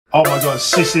like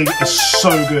sisig is so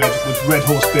good with Red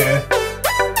Horse beer.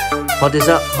 What is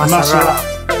that? Masarap.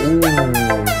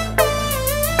 Ooh.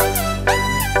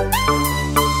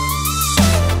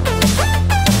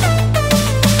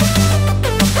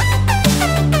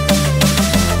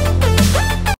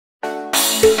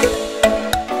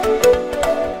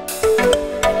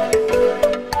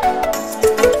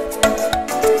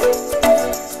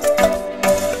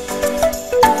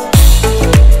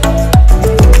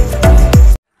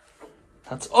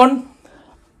 That's on.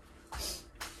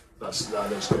 That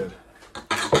looks good.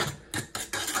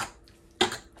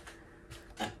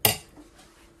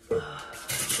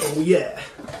 Oh yeah.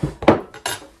 I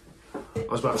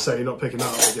was about to say you're not picking that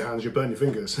up with your hands, you burn your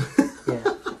fingers. Yeah,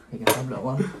 you can have that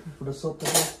one for the soap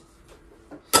as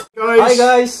well. Hi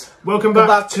guys! Welcome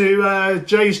back to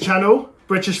Jay's channel,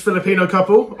 British Filipino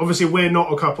couple. Obviously we're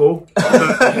not a couple,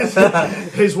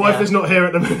 but his wife is not here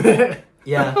at the minute.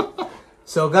 Yeah.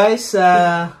 So guys,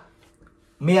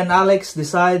 me and Alex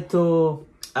decide to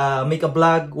make a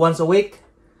vlog once a week,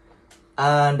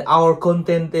 and our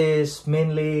content is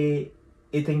mainly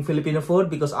eating Filipino food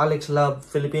because Alex loves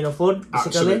Filipino food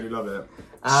basically. Absolutely love it.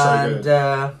 And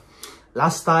so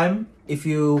last time, if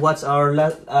you watch our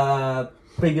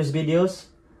previous videos,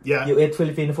 you ate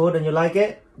Filipino food and you like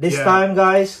it. This time,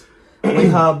 guys,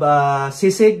 we have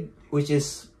sisig, which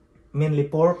is mainly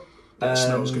pork. That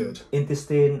smells good.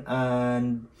 Intestine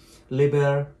and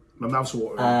liver. My mouth's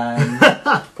watering. And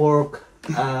pork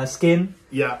skin.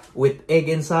 Yeah. With egg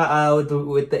inside,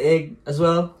 with the egg as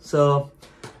well. So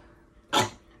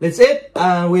that's it.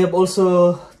 We have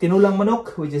also tinulang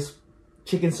manok, which is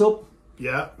chicken soup.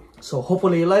 Yeah. So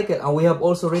hopefully you like it. And we have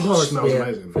also red horse smells there.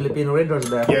 amazing. Filipino red horse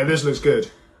there. Yeah, this looks good.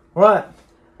 Alright.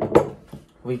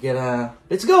 We can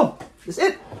let's go. That's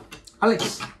it.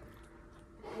 Alex.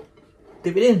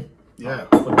 Dip it in. Yeah.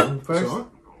 Put it in first. Right.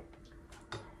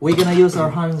 We're gonna use our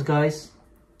hands, guys.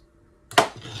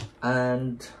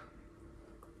 And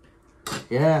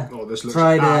yeah. Oh, this looks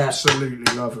try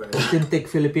absolutely lovely. Authentic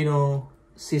Filipino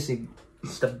sisig.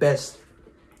 It's the best.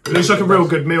 It looks like a real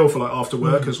good meal for like after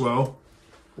work as well.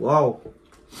 Wow.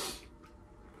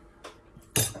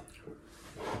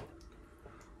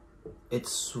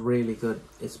 It's really good.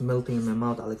 It's melting in my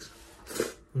mouth, Alex.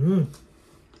 Mm.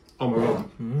 Oh my god.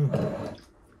 Mm.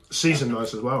 Seasoned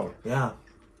nice as well. Yeah.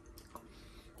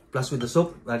 Plus with the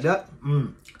soup like that.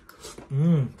 Mm.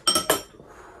 Mm.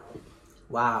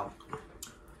 Wow.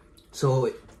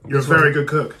 So you're a very good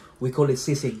cook. We call it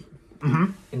sisig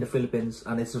in the Philippines,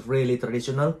 and it's really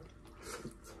traditional.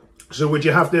 So would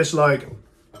you have this like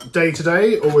day to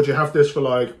day, or would you have this for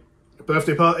like a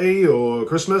birthday party or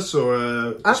Christmas or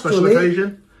a special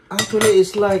occasion? Actually,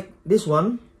 it's like this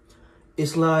one.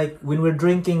 It's like when we're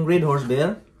drinking Red Horse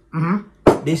beer.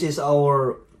 This is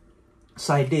our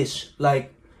side dish.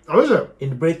 Like, oh, is it?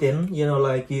 In Britain, you know,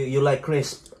 like you like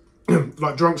crisp.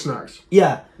 Like drunk snacks.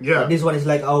 Yeah. Yeah. This one is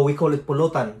like, we call it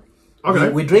pulutan. Okay.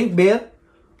 We drink beer.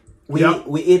 We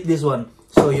eat this one.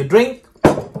 So you drink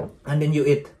and then you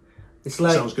eat. It's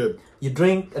like sounds good. You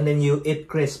drink and then you eat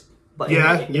crisp. But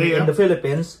in the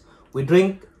Philippines, we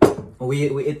drink, we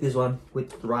eat this one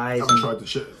with rice. I haven't tried the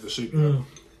soup yet.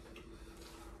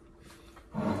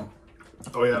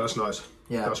 Oh yeah, that's nice.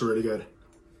 Yeah, that's really good.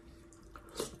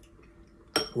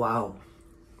 Wow.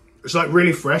 It's like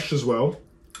really fresh as well.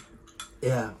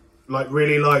 Yeah. Like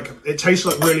really it tastes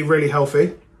like really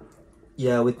healthy.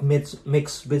 Yeah, with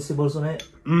mixed vegetables on it.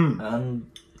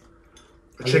 And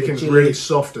the chicken's really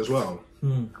soft as well.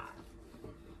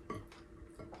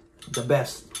 The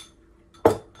best.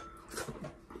 I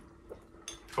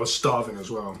was starving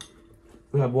as well.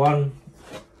 We have one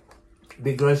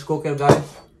big rice cooker, guys.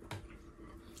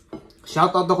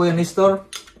 Shout out to Kuya Nestor.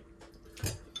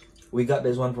 We got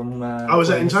this one from. Oh, is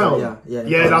that in town? Yeah.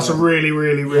 Yeah, that's a really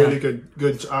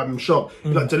good shop. He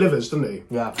like delivers, doesn't he?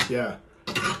 Yeah. Yeah.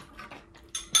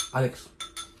 Alex,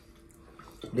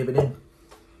 dip it in.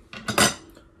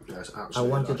 Yes, absolutely. I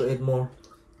want you to eat more.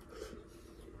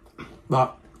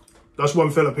 But that's one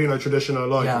Filipino tradition I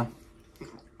like. Yeah.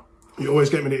 You always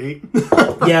get me to eat.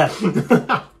 Yeah.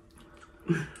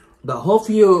 But hope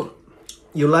you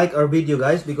like our video,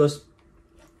 guys, because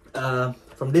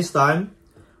from this time,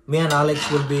 me and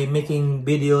Alex will be making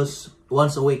videos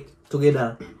once a week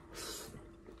together.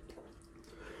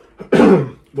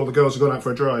 Well, the girls are going out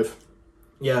for a drive.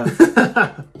 Yeah.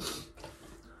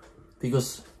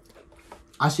 Because,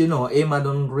 as you know, Emma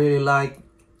don't really like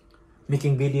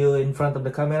making video in front of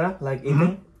the camera, like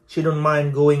eating. She don't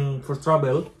mind going for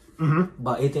trouble,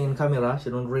 but eating in camera, she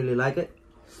don't really like it.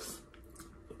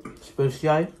 She's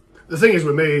shy. The thing is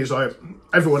with me is like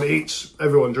everyone eats,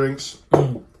 everyone drinks.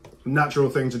 natural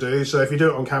thing to do. So if you do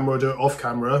it on camera or do it off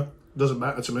camera, doesn't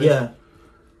matter to me. Yeah.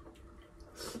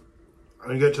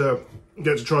 And you get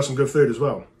to try some good food as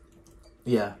well.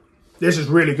 Yeah. This is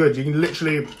really good. You can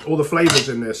literally, all the flavours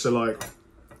in this are like...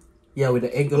 Yeah, with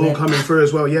the egg on all it. coming through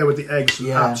as well. Yeah, with the eggs.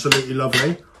 Yeah. Absolutely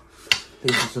lovely.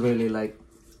 This is really like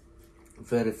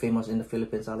very famous in the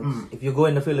Philippines, Alex. If you go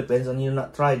in the Philippines and you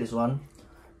not try this one,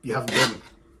 You haven't been.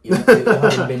 you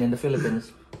haven't been in the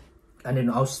Philippines. And in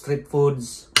our street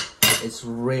foods, it's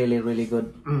really, really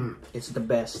good. It's the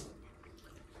best.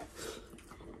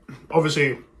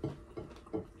 Obviously,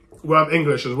 well, I'm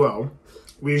English as well.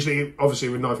 We usually eat, obviously,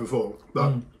 with knife and fork.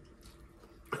 But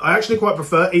I actually quite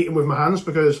prefer eating with my hands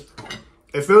because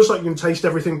it feels like you can taste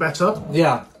everything better.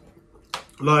 Yeah.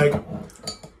 Like,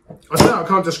 I don't know, I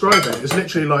can't describe it. It's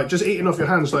literally like just eating off your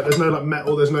hands. Like, there's no like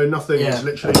metal, there's no nothing. Yeah. It's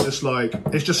literally just like,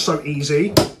 it's just so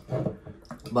easy.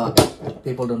 But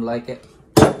people don't like it.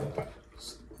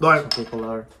 Like, People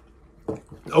are...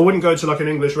 I wouldn't go to like an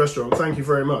English restaurant, thank you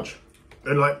very much,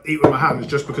 and like eat with my hands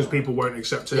just because people won't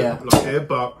accept it like here.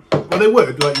 But, well, they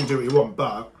would, like, you do what you want,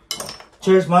 but...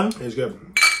 Cheers, man. It's good.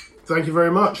 Thank you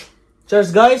very much.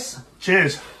 Cheers, guys.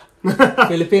 Cheers.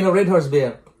 Filipino Red Horse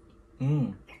beer.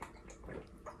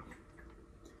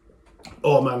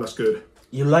 Oh man, that's good.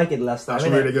 You like it last time, That's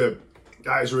really good.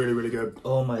 That is really, really good.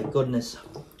 Oh my goodness.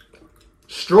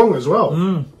 Strong as well.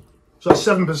 So that's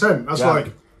 7%. That's Yeah.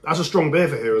 like, that's a strong beer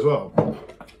for here as well.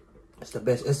 It's the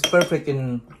best. It's perfect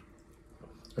in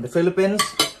the Philippines.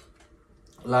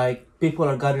 Like, people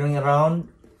are gathering around,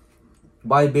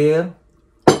 buy beer,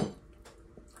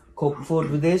 cook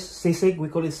food with this, sisig, we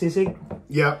call it sisig,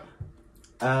 Yeah.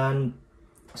 and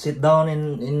sit down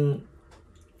in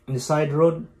the side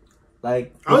road.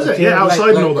 Like, Oh, is it? chair, Yeah,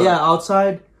 outside and all that. Yeah,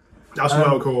 outside. That's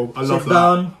well cool. I love Sit that.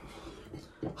 down,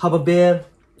 have a beer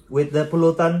with the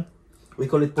pulutan. We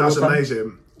call it pulutan. That's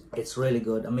amazing. It's really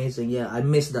good, amazing. Yeah, I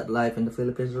miss that life in the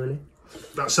Philippines, really.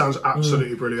 That sounds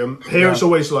absolutely brilliant. Here it's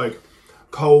always like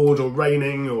cold or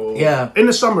raining or... Yeah. In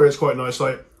the summer it's quite nice,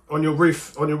 like on your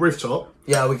rooftop.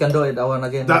 Yeah, we can do it one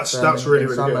again. That's really,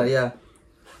 really summer, good. Yeah.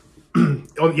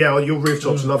 On your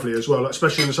rooftop's lovely as well, like,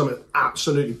 especially in the summer. It's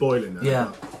absolutely boiling there.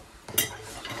 Yeah.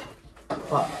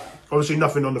 But Obviously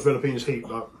nothing on the Philippines heat,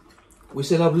 but... we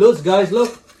still have loads, guys.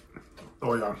 Look.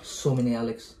 Oh yeah. So many,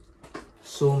 Alex.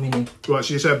 So many. Right,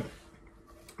 so you said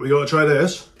we got to try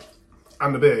this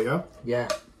and the beer, yeah? Yeah.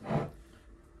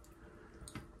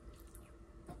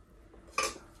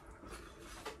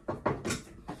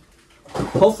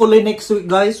 Hopefully next week,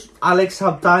 guys, Alex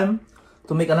have time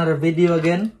to make another video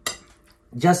again.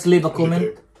 Just leave a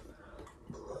comment.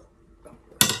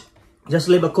 Just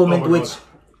leave a comment, Oh my which God.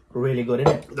 really good,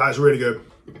 isn't it? That's really good.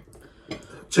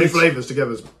 Two flavours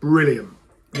together is brilliant.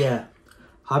 Yeah.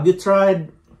 Have you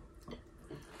tried?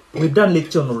 We've done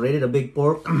lechon already, the big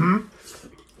pork.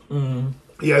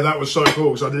 Yeah, that was so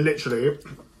cool. So I literally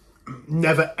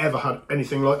never ever had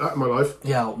anything like that in my life.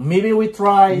 Yeah, maybe we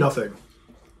try. Nothing.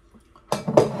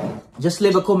 Just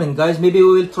leave a comment, guys. Maybe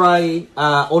we will try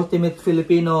ultimate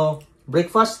Filipino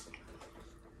breakfast.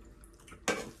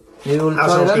 Maybe we'll That try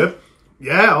sounds that. good.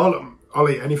 Yeah, I'll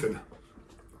eat anything.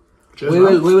 Cheers, We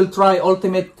man. will try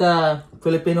ultimate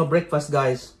Filipino breakfast,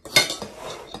 guys.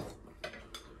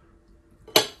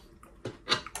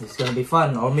 It's gonna be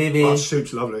fun, or maybe Oh,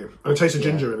 soup's lovely. And it tastes of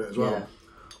ginger in it as well. yeah.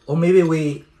 Or maybe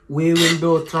we will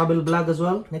do a travel vlog as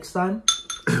well next time.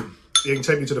 You can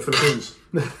take me to the Philippines.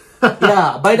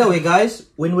 Yeah, by the way, guys,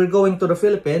 when we're going to the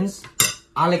Philippines,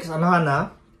 Alex and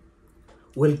Hannah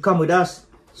will come with us.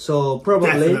 So probably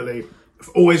Definitely. I've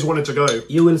always wanted to go.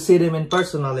 you will see them in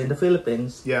personal in the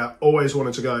Philippines. Yeah, always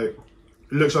wanted to go. It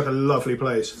looks like a lovely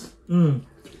place.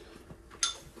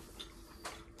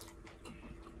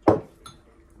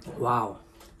 Wow.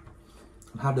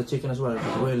 And have the chicken as well.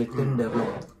 It's really tender.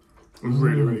 Look.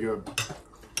 Really, really good.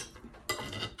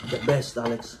 The best,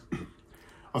 Alex.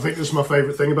 I think this is my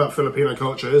favourite thing about Filipino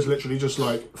culture is literally just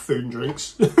like food and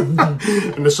drinks and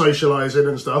the socialising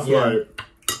and stuff. Yeah. Like,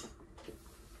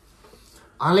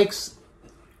 Alex,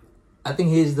 I think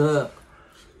he's the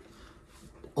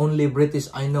only British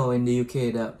I know in the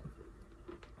UK that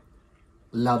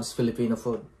loves Filipino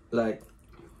food. Like,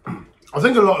 I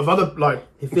think a lot of other like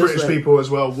It feels British like- people as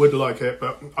well would like it,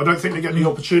 but I don't think they get the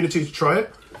opportunity to try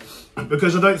it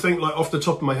because I don't think, like, off the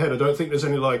top of my head, I don't think there's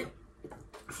any like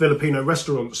Filipino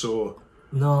restaurants or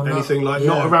no, anything like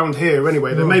not around here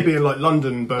anyway. There may be in like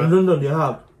London, but In London, you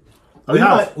have. we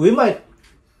have. We might,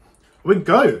 We can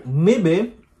go.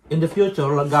 maybe in the future,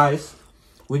 like, guys,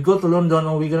 we go to London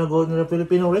and we're gonna go to a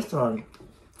Filipino restaurant.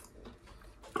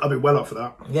 I'd be well up for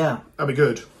that. Yeah, That'd be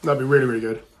good. That'd be really, really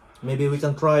good. maybe we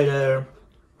can try their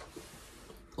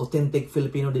authentic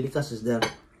Filipino delicacies there.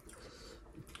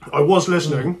 I was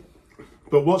listening,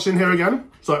 but what's in here again?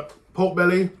 It's like pork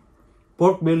belly,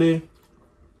 Pork belly,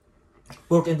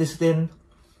 pork intestine,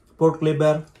 pork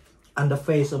liver, and the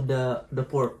face of the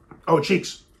pork. oh,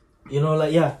 cheeks. You know,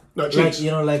 like, yeah, No, like, cheeks.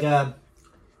 you know, like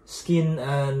skin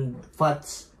and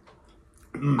fats.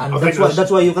 And I think that's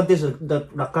why you can taste the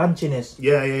crunchiness.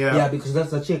 Yeah. Yeah, because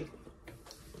that's the chick.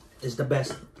 It's the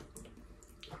best.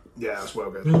 Yeah, that's well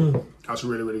good. That's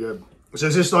really, really good. So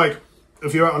is this like,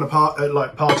 if you're out on a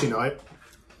party night,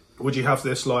 would you have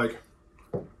this like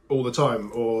all the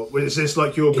time, or is this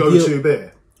like your go-to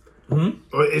beer?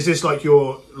 Or is this like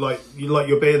your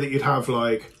your beer that you'd have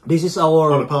like This is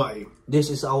our on a party? This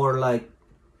is our like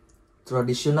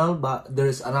traditional, but there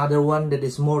is another one that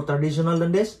is more traditional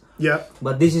than this. Yeah.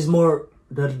 But this is more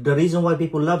the reason why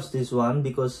people loves this one,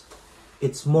 because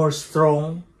it's more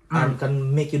strong and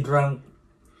can make you drunk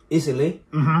easily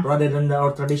rather than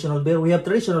our traditional beer. We have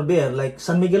traditional beer like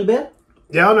San Miguel beer.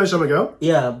 Yeah, I know San Miguel.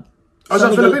 Yeah. Oh, is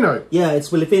that Filipino? Yeah, it's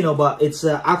Filipino, but it's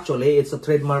actually it's a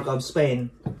trademark of Spain.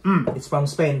 It's from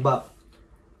Spain, but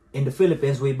in the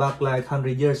Philippines, way back like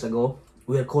 100 years ago,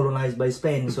 we were colonized by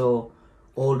Spain. So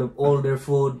all their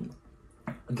food,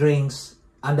 drinks,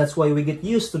 and that's why we get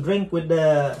used to drink with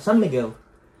the San Miguel.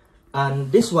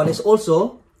 And this one is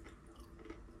also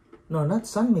not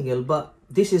San Miguel, but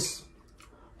this is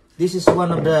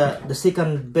one of the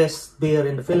second best beer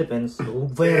in the Philippines.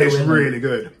 It's really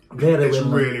good. It's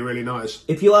really nice.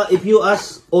 If you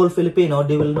ask all Filipino,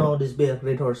 they will know this beer,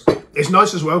 Red Horse. It's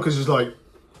nice as well because it's like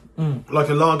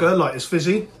a lager, like it's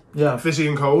fizzy. Yeah. Fizzy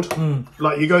and cold.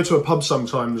 Like you go to a pub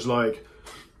sometimes, like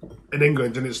in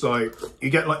England, and it's like you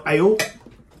get like ale,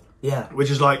 Yeah. which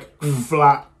is like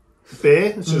flat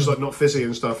beer. It's just like not fizzy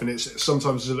and stuff, and it's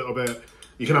sometimes it's a little bit.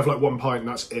 You can have like one pint and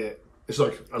that's it. It's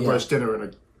like a roast dinner and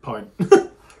a pint.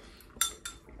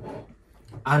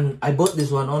 And I bought this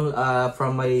one on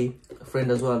from my friend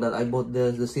as well. That I bought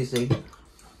the sisig,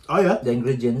 Oh yeah. the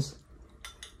ingredients.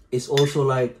 It's also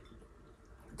like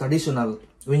traditional.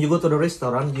 When you go to the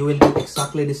restaurant, you will get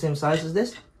exactly the same size as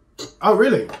this, Oh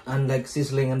really? and like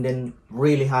sizzling, and then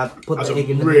really hot. Put That's the a egg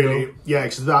in the really middle.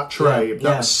 because that tray Yeah,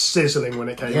 that was sizzling when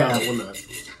it came Yeah. out, wasn't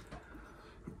it?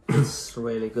 It's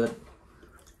really good.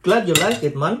 Glad you like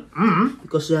it, man.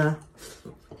 Because Yeah,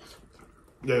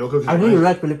 you're cooking. I know you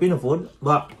like Filipino food,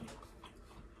 but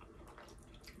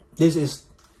this is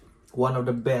one of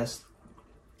the best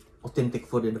authentic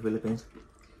food in the Philippines.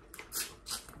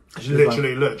 It's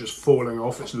literally just falling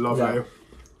off. It's lovely. Yeah.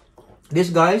 This,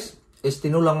 guys, is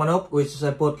tinulang manok, which is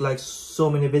I put like so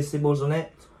many vegetables on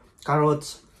it,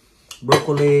 carrots,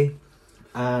 broccoli,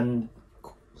 and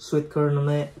sweet corn on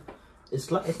it.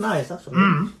 It's nice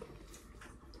actually.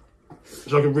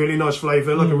 It's like a really nice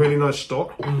flavour, like a really nice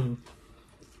stock.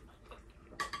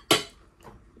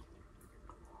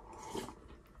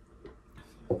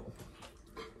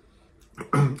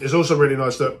 It's also really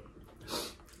nice that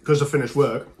because I finished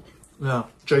work, Yeah,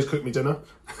 Jay's cooked me dinner,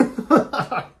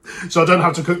 so I don't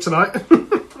have to cook tonight.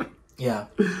 yeah.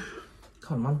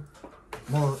 Come on,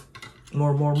 man.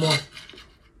 More.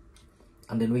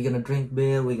 And then we're gonna drink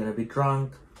beer. We're gonna be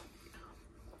drunk.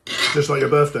 Just like your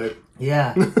birthday.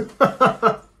 Yeah.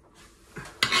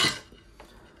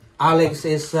 Alex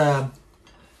is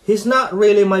he's not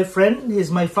really my friend, he's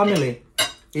my family.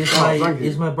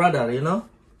 He's my brother, you know?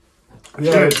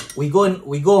 Yeah. We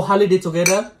go holiday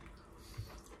together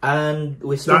and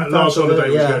we spend That last time together. holiday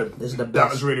was Yeah, good. it's the best.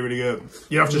 That was really, really good.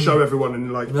 You have to show everyone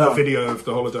in like a video of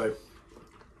the holiday.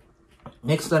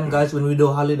 Next time, guys, when we do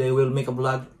holiday, we'll make a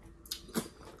vlog.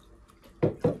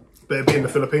 But it'd be in the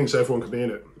Philippines so everyone can be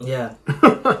in it. Yeah.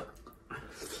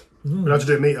 We'll have to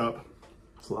do a meet up.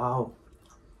 Wow.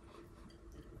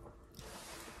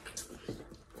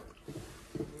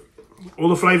 All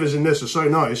the flavours in this are so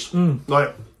nice.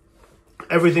 Like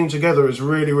everything together is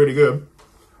really, really good.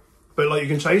 But like you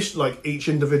can taste like each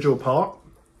individual part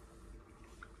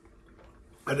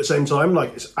at the same time.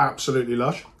 Like it's absolutely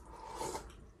lush.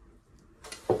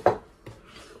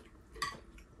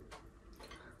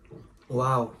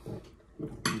 Wow.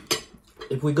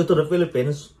 If we go to the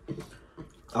Philippines,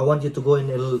 I want you to go in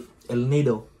El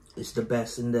Nido. It's the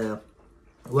best in the...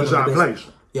 Is that a place?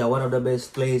 Yeah, one of the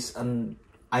best place and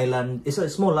island. It's a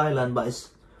small island, but it's...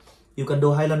 You can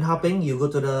do island hopping. You go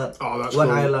to the that's one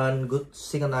cool. island, go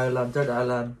second island, third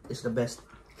island. It's the best.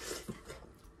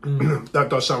 That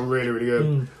does sound really, really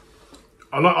good.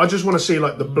 I just want to see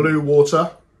like the blue water.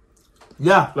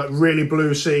 Yeah. Like really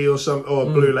blue sea or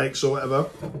blue lakes or whatever.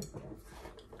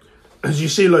 As you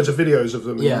see loads of videos of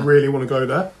them, and you really want to go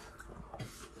there.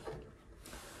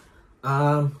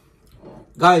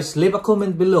 Guys, leave a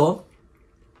comment below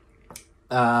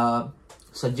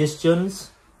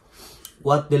suggestions,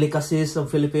 what delicacies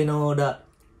of Filipino that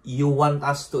you want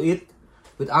us to eat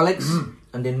with Alex,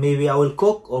 and then maybe I will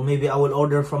cook, or maybe I will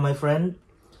order from my friend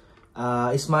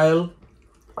Ismail,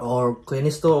 or Kuya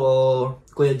Nisto, or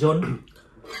Kuya John,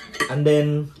 and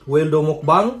then we'll do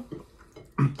mukbang.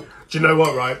 Do you know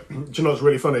what, right? Do you know what's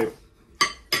really funny?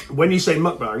 When you say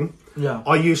mukbang, Yeah.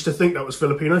 I used to think that was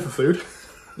Filipino for food.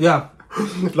 Yeah.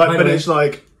 Like, but way. it's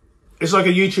like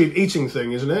a YouTube eating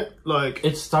thing, isn't it? Like,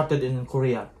 It started in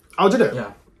Korea. oh, did it?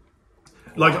 Yeah.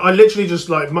 Like, I literally just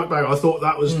like mukbang. I thought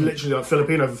that was literally like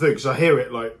Filipino for food because I hear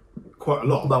it like quite a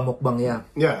lot. Mukbang, yeah.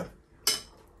 Yeah.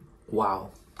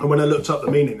 Wow. And when I looked up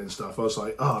the meaning and stuff, I was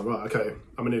like, oh, right, okay,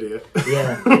 I'm an idiot.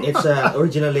 Yeah, it's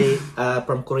originally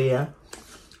from Korea,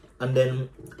 and then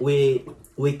we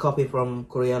copy from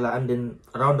Korea, and then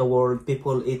around the world,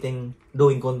 people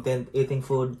doing content, eating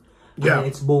food, and Yeah. then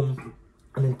it's boom,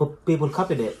 and then people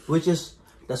copied it,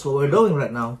 that's what we're doing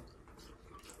right now,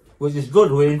 which is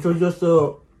good. We introduced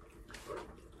to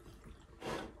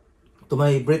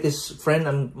my British friend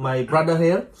and my brother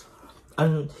here,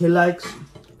 and he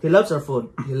loves our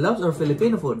food. He loves our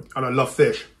Filipino food. And I love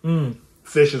fish.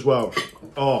 Fish as well.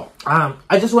 Oh.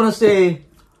 I just want to say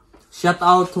shout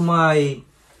out to my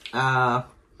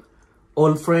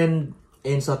old friend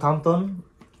in Southampton,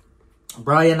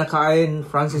 Brian Nakain,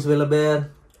 Francis Villaber,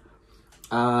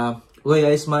 Kuya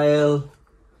Ismail,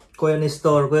 Kuya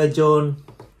Nestor, Kuya John,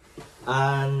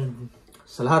 and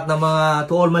sa lahat ng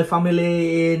to all my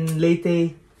family in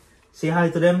Leyte, say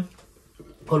hi to them.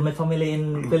 All my family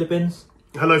in Philippines.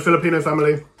 Hello, Filipino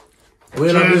family.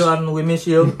 We love you and we miss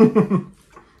you.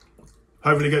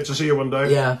 Hopefully get to see you one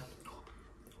day. Yeah,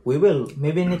 we will.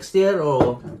 Maybe next year,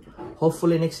 or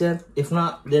hopefully next year. If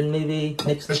not, then maybe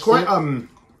next It's year.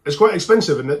 it's quite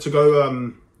expensive, isn't it, to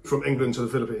go from England to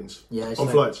the Philippines? Yeah, it's on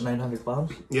like flights.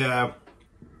 £900. Yeah.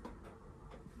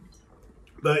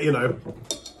 But you know,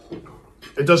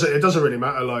 it doesn't really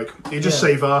matter. Like, you just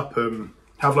save up and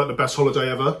have like the best holiday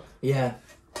ever. Yeah.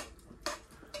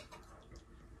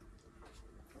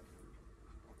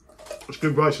 It's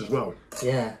good rice as well.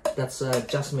 Yeah, that's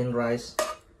jasmine rice.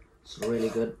 It's really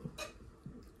good.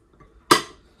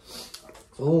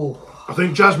 Oh, I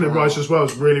think jasmine rice as well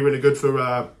is really, really good for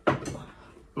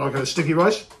like a sticky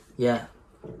rice. yeah.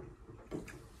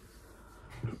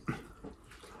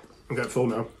 I'm getting full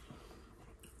now.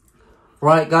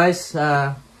 Right, guys. Me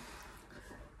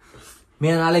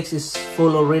and Alex is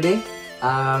full already.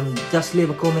 Just leave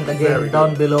a comment again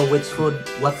down below what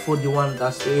food you want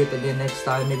us to eat again next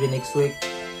time, maybe next week.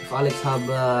 If Alex have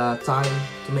time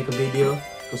to make a video,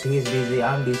 because he's busy,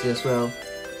 I'm busy as well.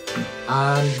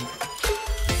 And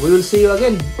we will see you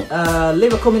again.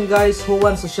 Leave a comment, guys, who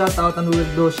wants a shout out, and we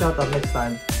will do a shout out next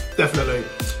time. Definitely.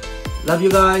 Love you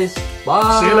guys.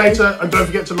 Bye. See you later, and don't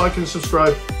forget to like and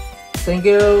subscribe. Thank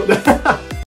you.